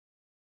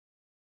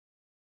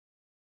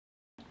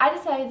I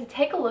decided to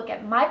take a look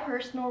at my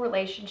personal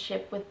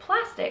relationship with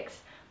plastics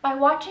by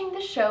watching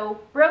the show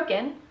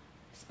Broken,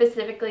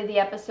 specifically the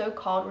episode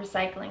called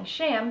Recycling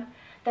Sham,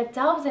 that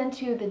delves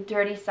into the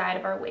dirty side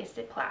of our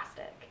wasted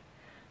plastic.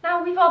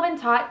 Now, we've all been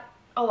taught,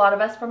 a lot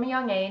of us from a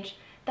young age,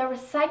 that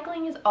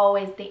recycling is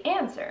always the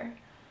answer.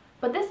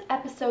 But this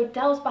episode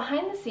delves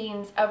behind the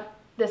scenes of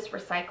this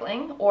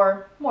recycling,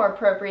 or more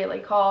appropriately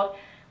called,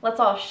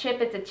 let's all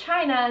ship it to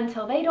China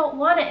until they don't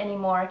want it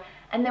anymore,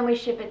 and then we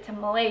ship it to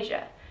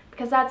Malaysia,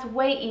 because that's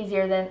way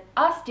easier than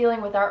us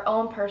dealing with our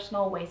own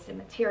personal wasted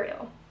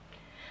material.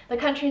 The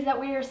countries that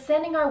we are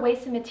sending our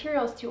wasted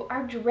materials to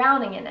are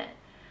drowning in it.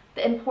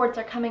 The imports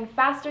are coming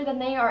faster than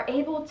they are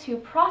able to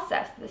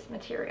process this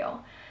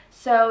material.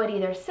 So it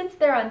either sits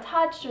there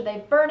untouched, or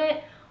they burn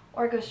it,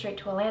 or it goes straight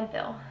to a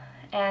landfill.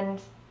 And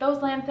those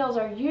landfills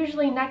are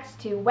usually next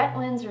to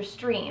wetlands or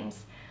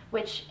streams,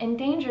 which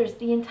endangers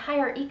the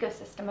entire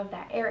ecosystem of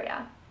that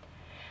area.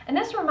 And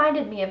this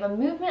reminded me of a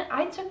movement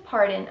I took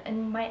part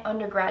in my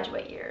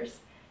undergraduate years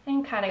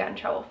and kind of got in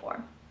trouble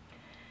for.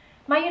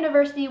 My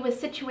university was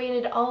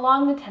situated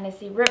along the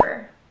Tennessee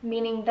River,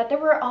 meaning that there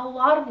were a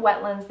lot of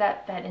wetlands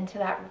that fed into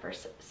that river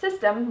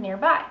system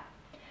nearby.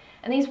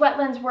 And these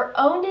wetlands were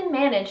owned and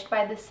managed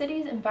by the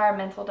city's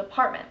environmental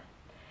department.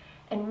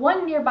 And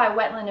one nearby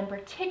wetland in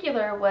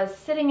particular was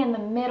sitting in the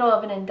middle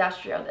of an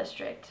industrial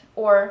district,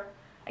 or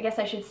I guess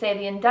I should say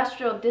the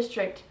industrial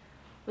district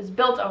was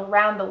built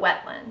around the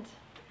wetland.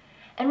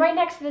 And right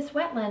next to this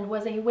wetland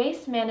was a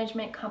waste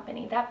management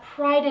company that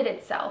prided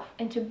itself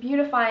into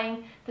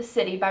beautifying the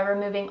city by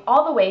removing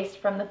all the waste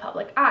from the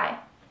public eye.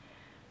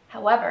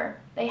 However,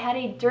 they had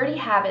a dirty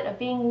habit of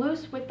being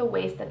loose with the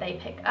waste that they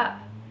pick up.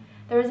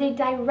 There is a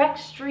direct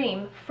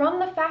stream from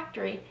the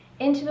factory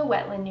into the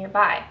wetland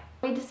nearby.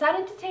 We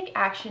decided to take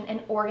action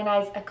and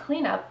organize a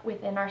cleanup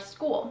within our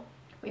school.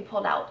 We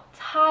pulled out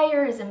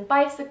tires and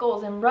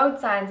bicycles and road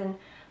signs, and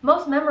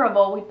most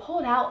memorable, we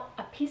pulled out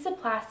a piece of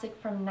plastic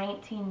from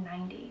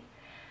 1990.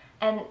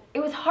 And it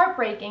was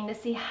heartbreaking to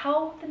see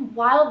how the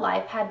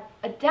wildlife had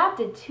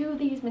adapted to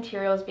these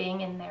materials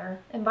being in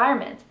their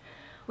environment.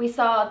 We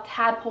saw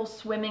tadpoles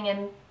swimming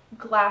in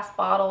glass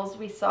bottles.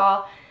 We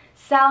saw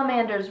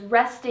salamanders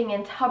resting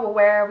in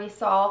Tupperware. We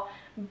saw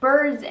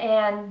birds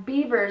and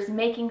beavers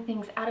making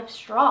things out of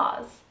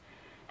straws.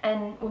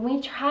 And when we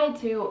tried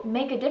to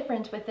make a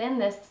difference within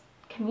this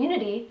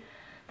community,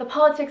 the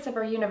politics of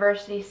our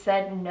university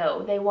said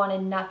no, they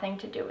wanted nothing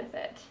to do with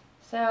it.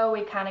 So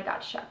we kind of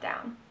got shut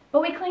down.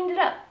 But we cleaned it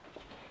up.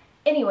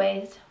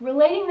 Anyways,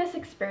 relating this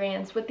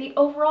experience with the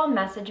overall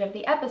message of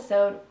the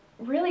episode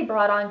really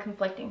brought on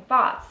conflicting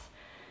thoughts.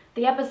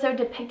 The episode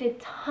depicted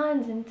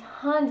tons and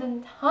tons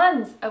and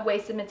tons of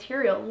wasted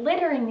material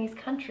littering these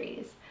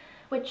countries,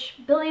 which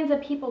billions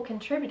of people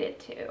contributed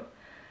to.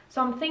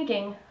 So I'm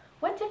thinking,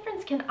 what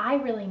difference can I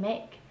really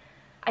make?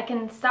 I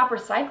can stop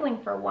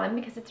recycling for one,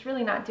 because it's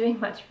really not doing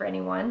much for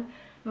anyone.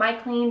 My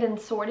cleaned and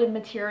sorted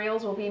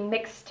materials will be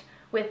mixed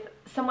with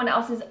someone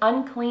else's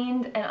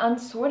uncleaned and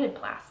unsorted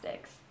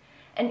plastics.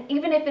 And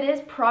even if it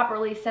is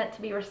properly sent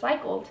to be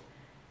recycled,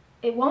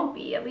 it won't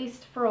be, at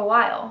least for a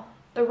while.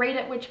 The rate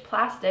at which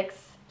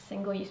plastics,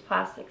 single-use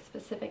plastics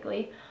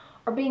specifically,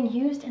 are being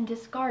used and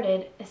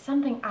discarded is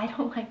something I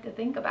don't like to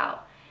think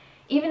about.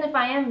 Even if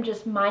I am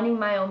just minding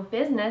my own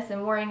business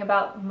and worrying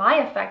about my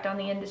effect on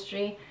the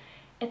industry,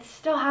 it's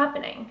still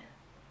happening.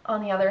 On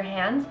the other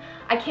hand,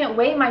 I can't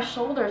weigh my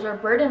shoulders or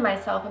burden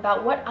myself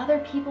about what other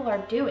people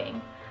are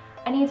doing.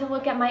 I need to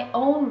look at my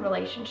own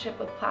relationship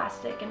with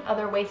plastic and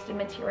other wasted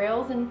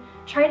materials and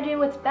try to do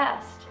what's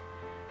best.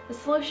 The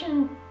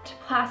solution to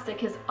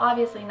plastic is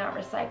obviously not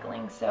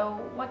recycling, so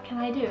what can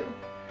I do?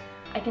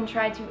 I can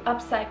try to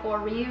upcycle or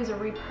reuse or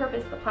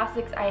repurpose the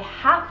plastics I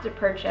have to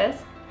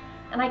purchase,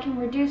 and I can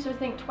reduce or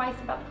think twice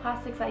about the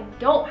plastics I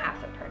don't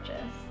have to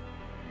purchase.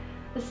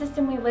 The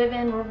system we live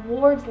in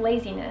rewards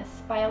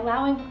laziness by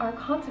allowing our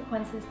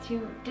consequences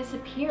to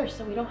disappear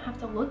so we don't have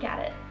to look at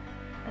it.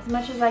 As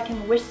much as I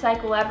can wish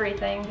cycle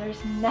everything,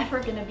 there's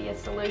never going to be a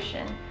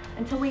solution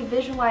until we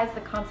visualize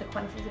the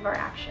consequences of our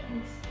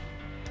actions.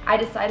 I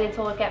decided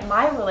to look at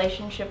my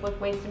relationship with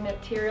wasted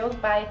materials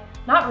by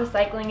not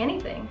recycling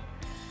anything.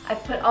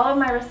 I've put all of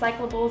my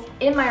recyclables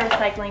in my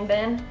recycling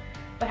bin,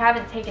 but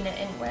haven't taken it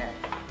anywhere.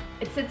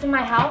 It sits in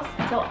my house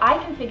until I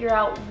can figure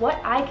out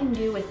what I can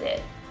do with it,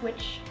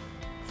 which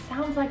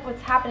sounds like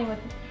what's happening with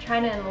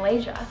China and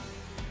Malaysia.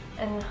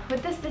 And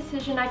with this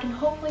decision, I can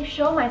hopefully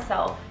show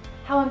myself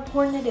how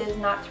important it is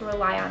not to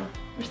rely on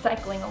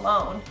recycling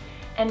alone,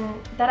 and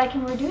that I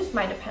can reduce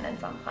my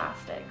dependence on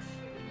plastics.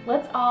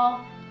 Let's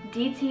all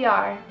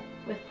DTR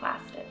with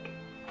plastic.